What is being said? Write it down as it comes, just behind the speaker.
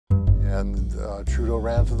And Trudeau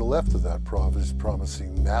ran to the left of that,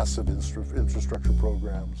 promising massive infrastructure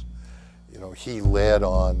programs. You know, he led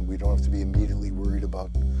on, we don't have to be immediately worried about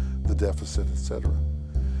the deficit, etc.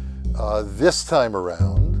 This time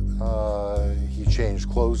around, he changed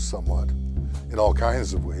clothes somewhat in all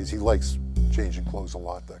kinds of ways. He likes changing clothes a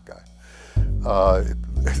lot, that guy.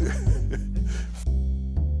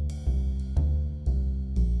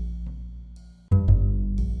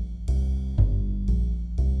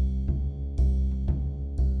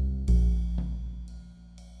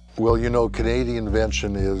 Well, you know, Canadian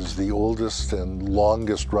Invention is the oldest and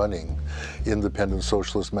longest running independent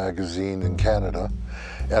socialist magazine in Canada,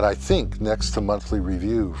 and I think, next to Monthly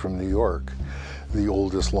Review from New York, the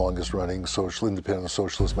oldest, longest running independent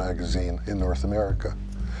socialist magazine in North America.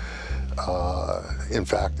 In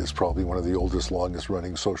fact, it's probably one of the oldest, longest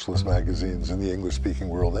running socialist magazines in the English-speaking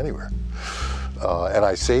world anywhere. And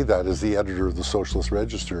I say that as the editor of the Socialist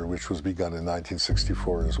Register, which was begun in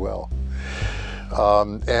 1964 as well.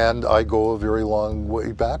 And I go a very long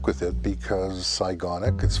way back with it because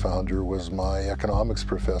Saigonik, its founder, was my economics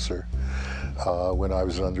professor when I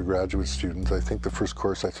was an undergraduate student. I think the first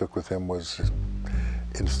course I took with him was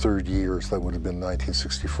in third year, so that would have been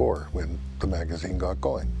 1964 when the magazine got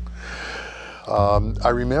going. I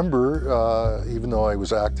remember, even though I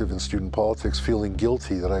was active in student politics, feeling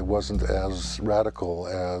guilty that I wasn't as radical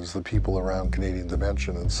as the people around Canadian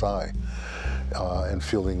Dimension and Sci. And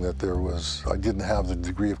feeling that I didn't have the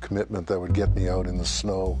degree of commitment that would get me out in the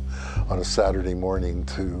snow on a Saturday morning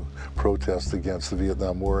to protest against the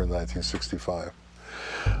Vietnam War in 1965.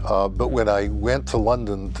 But when I went to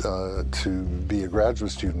London to be a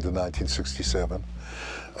graduate student in 1967,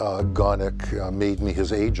 Gonek made me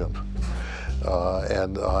his agent.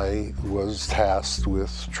 And I was tasked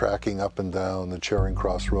with tracking up and down the Charing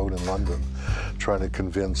Cross Road in London, trying to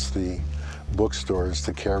convince the bookstores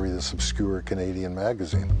to carry this obscure Canadian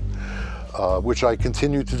magazine, which I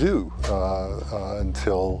continued to do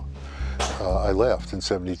until I left in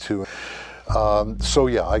 '72. So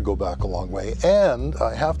yeah, I go back a long way. And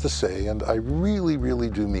I have to say, and I really, really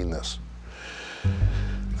do mean this,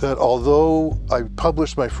 that although I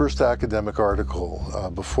published my first academic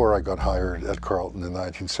article before I got hired at Carleton in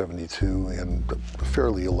 1972 in a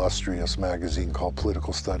fairly illustrious magazine called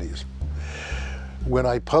Political Studies, when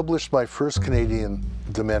I published my first Canadian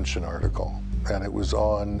Dimension article, and it was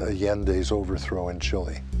on Allende's overthrow in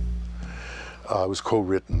Chile, it was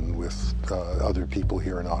co-written with other people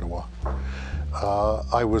here in Ottawa,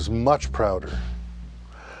 I was much prouder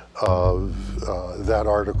of that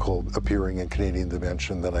article appearing in Canadian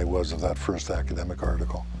Dimension than I was of that first academic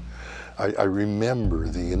article. I remember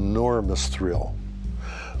the enormous thrill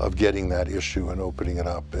of getting that issue and opening it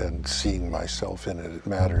up and seeing myself in it. It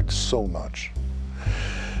mattered so much.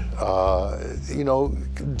 You know,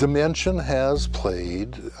 Dimension has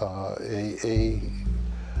played a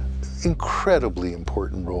incredibly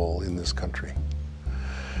important role in this country,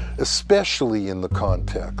 especially in the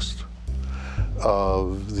context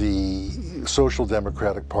of the Social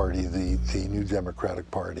Democratic Party, the New Democratic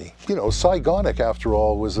Party. You know, Saigonik, after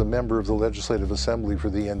all, was a member of the Legislative Assembly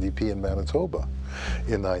for the NDP in Manitoba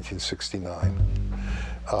in 1969.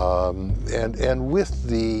 And with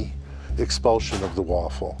the expulsion of the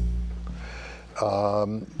waffle,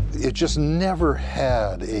 it just never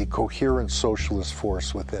had a coherent socialist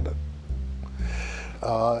force within it.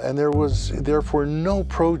 And there was therefore no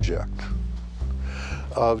project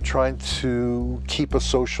of trying to keep a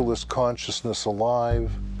socialist consciousness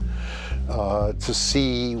alive, to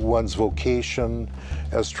see one's vocation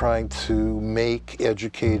as trying to make,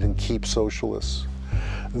 educate, and keep socialists.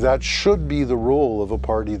 That should be the role of a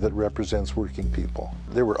party that represents working people.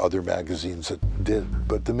 There were other magazines that did,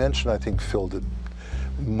 but Dimension, I think, filled it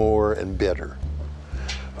more and better.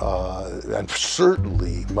 And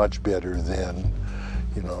certainly much better than,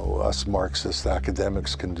 you know, us Marxist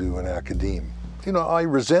academics can do in academe. You know, I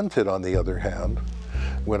resented, on the other hand,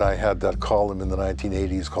 when I had that column in the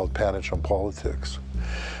 1980s called Panitch on Politics,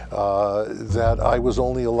 that I was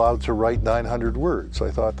only allowed to write 900 words. I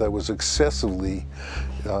thought that was excessively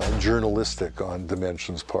journalistic on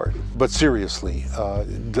Dimension's part. But seriously,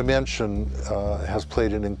 Dimension has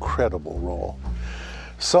played an incredible role.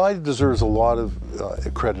 Sci deserves a lot of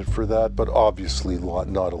credit for that, but obviously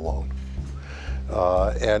not alone.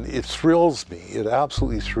 And it thrills me, it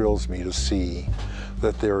absolutely thrills me to see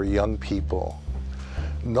that there are young people,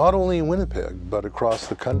 not only in Winnipeg, but across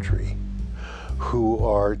the country, who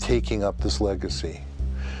are taking up this legacy.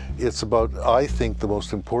 It's about, I think, the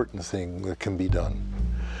most important thing that can be done.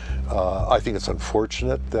 I think it's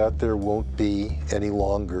unfortunate that there won't be any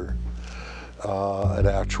longer an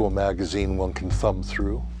actual magazine one can thumb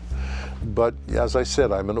through. But as I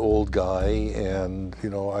said, I'm an old guy, and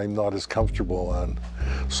I'm not as comfortable on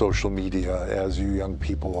social media as you young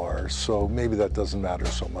people are, so maybe that doesn't matter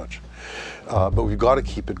so much. But we've got to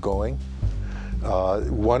keep it going.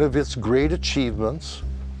 One of its great achievements,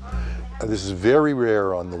 and this is very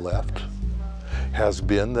rare on the left, has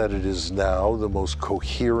been that it is now the most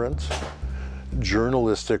coherent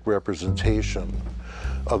journalistic representation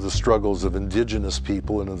of the struggles of Indigenous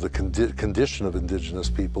people and of the condition of Indigenous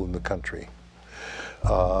people in the country.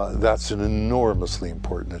 That's an enormously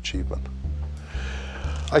important achievement.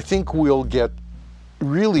 I think we'll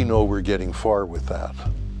really know we're getting far with that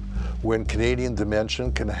when Canadian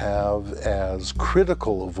Dimension can have as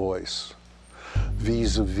critical a voice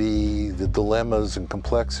vis-a-vis the dilemmas and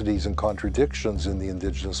complexities and contradictions in the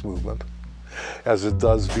Indigenous movement as it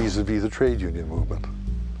does vis-a-vis the trade union movement.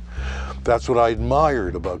 That's what I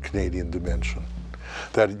admired about Canadian Dimension,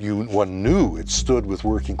 that one knew it stood with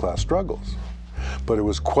working class struggles, but it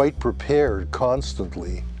was quite prepared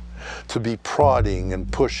constantly to be prodding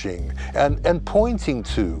and pushing and pointing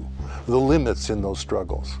to the limits in those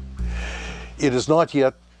struggles. It does not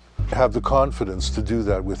yet have the confidence to do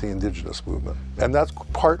that with the Indigenous movement. And that's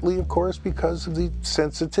partly, of course, because of the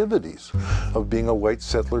sensitivities of being a white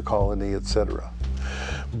settler colony, etc.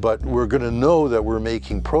 But we're going to know that we're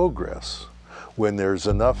making progress when there's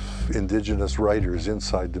enough Indigenous writers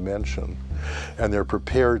inside Dimension and they're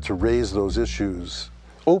prepared to raise those issues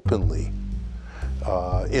openly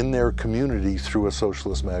in their community through a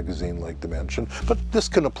socialist magazine like Dimension. But this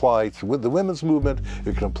can apply to the women's movement,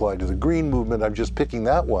 it can apply to the green movement. I'm just picking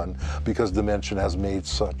that one because Dimension has made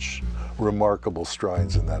such remarkable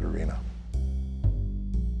strides in that arena.